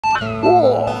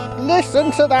Whoa,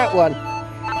 listen to that one.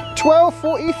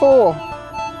 1244.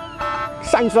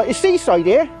 Sounds like a seaside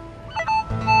here.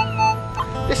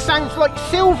 This sounds like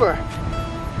silver.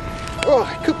 Oh,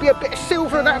 it could be a bit of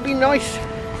silver, that'd be nice.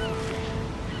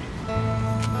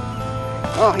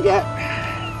 Oh yeah.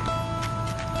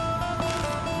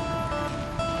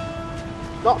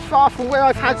 Not far from where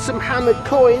I've had some hammered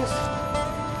coins.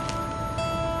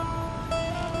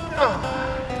 Oh.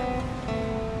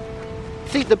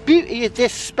 See, the beauty of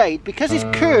this spade, because it's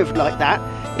curved like that,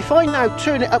 if I now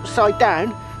turn it upside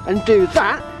down and do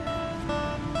that,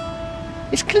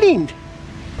 it's cleaned.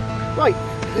 Right.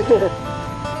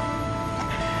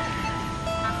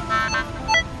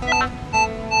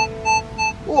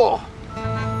 Oh.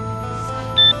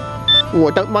 Oh,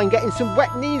 I don't mind getting some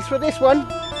wet knees for this one.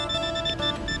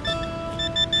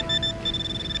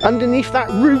 Underneath that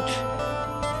root.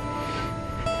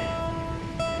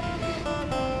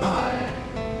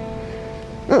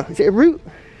 Oh, is it a root?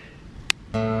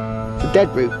 It's a dead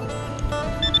root.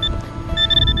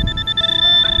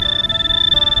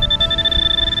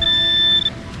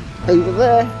 Over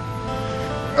there.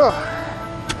 Oh.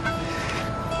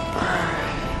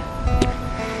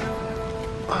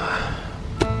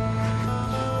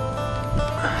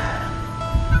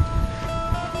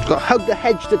 Got to hug the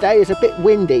hedge today, it's a bit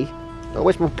windy. Oh,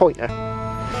 where's my pointer?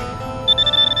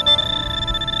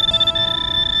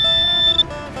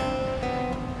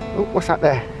 Oh, what's that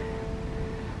there?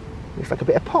 Looks like a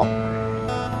bit of pot.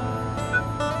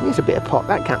 There's a bit of pot,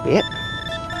 that can't be it.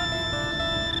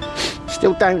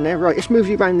 Still down there, right, let's move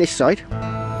you around this side.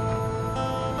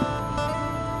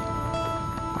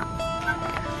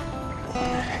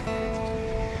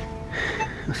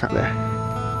 What's that there?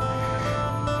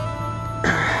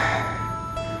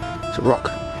 It's a rock.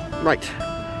 Right.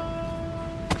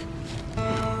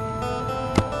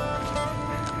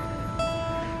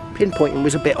 Pinpointing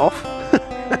was a bit off.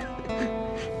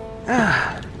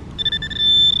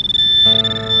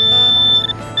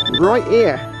 Right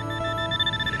here.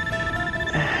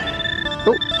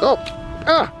 Oh, oh,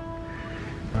 ah!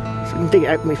 So I can dig it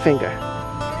out with my finger.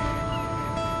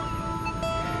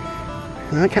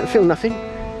 I can't feel nothing.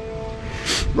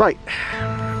 Right,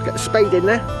 get the spade in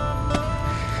there.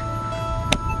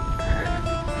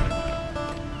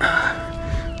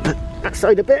 That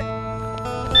side a bit.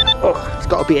 Oh, it's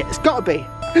got to be it. It's got to be.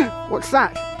 What's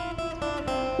that?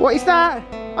 What is that?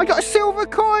 I got a silver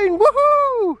coin.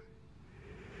 Woohoo!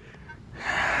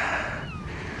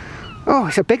 Oh,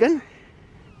 it's a big one.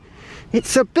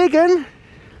 It's a big one.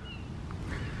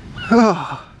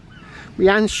 Oh,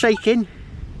 my hand's shaking.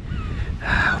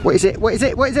 What is it? What is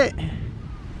it? What is it?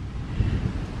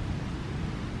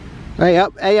 Hey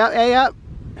up, hey up, hey up.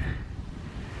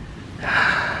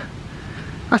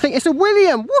 I think it's a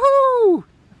William. Woohoo!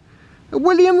 A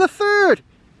William the Third.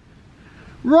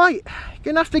 Right,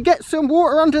 gonna have to get some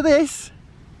water under this.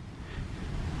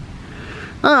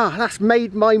 Ah, that's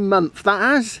made my month, that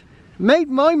has. Made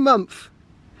my month.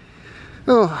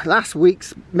 Oh, last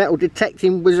week's metal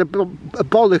detecting was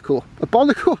diabolical.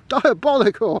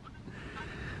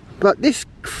 But this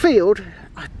field,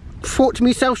 I thought to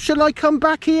myself, shall I come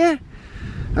back here?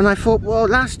 And I thought, well,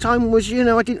 last time was, you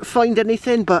know, I didn't find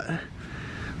anything, but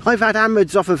I've had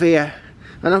hammers off of here.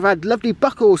 And I've had lovely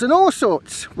buckles and all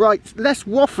sorts. Right, less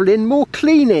waffling, more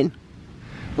cleaning.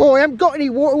 Oh, I haven't got any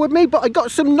water with me, but I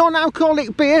got some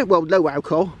non-alcoholic beer. Well, low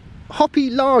alcohol. Hoppy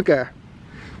lager.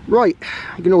 Right,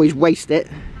 you can always waste it.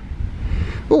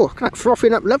 Oh, that's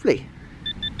frothing up lovely.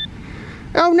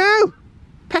 Oh no!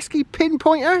 Pesky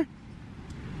pinpointer.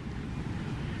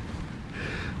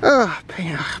 Oh,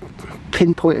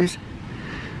 pinpointers.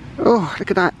 Oh,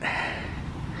 look at that.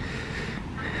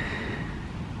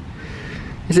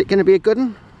 Is it going to be a good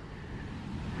one?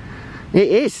 It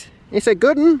is. It's a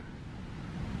good one.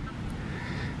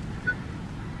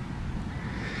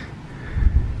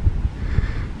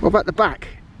 What about the back?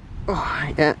 Oh,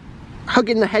 yeah.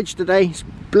 Hugging the hedge today. It's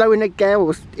blowing a gale. I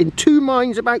was in two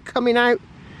minds about coming out.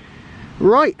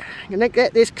 Right, I'm going to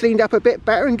get this cleaned up a bit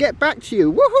better and get back to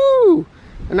you. Woohoo!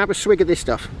 And have a swig of this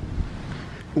stuff.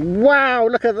 Wow,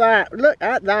 look at that. Look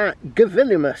at that.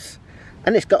 Gavilimus.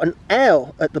 And it's got an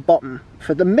L at the bottom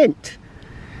for the mint.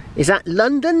 Is that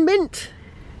London mint?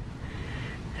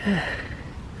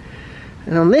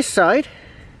 And on this side,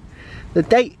 the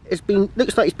date has been,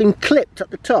 looks like it's been clipped at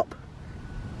the top.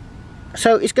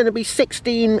 So it's going to be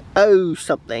 16O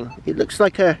something. It looks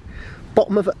like a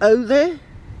bottom of an O there.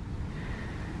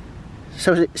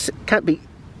 So it can't be,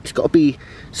 it's got to be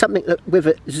something with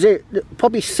a zero,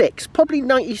 probably 6, probably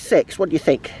 96. What do you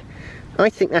think? I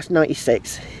think that's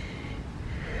 96.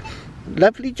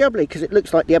 Lovely jubbly, because it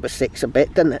looks like the other 6 a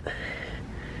bit, doesn't it?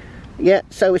 Yeah,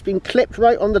 so it's been clipped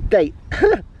right on the date.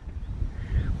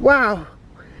 Wow,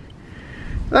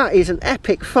 that is an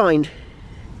epic find.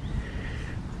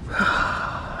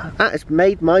 That has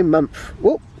made my month.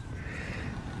 Whoop.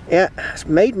 Yeah, it's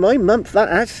made my month, that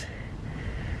has.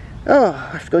 Oh,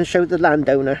 I have to go and show the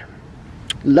landowner.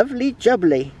 Lovely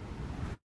jubbly.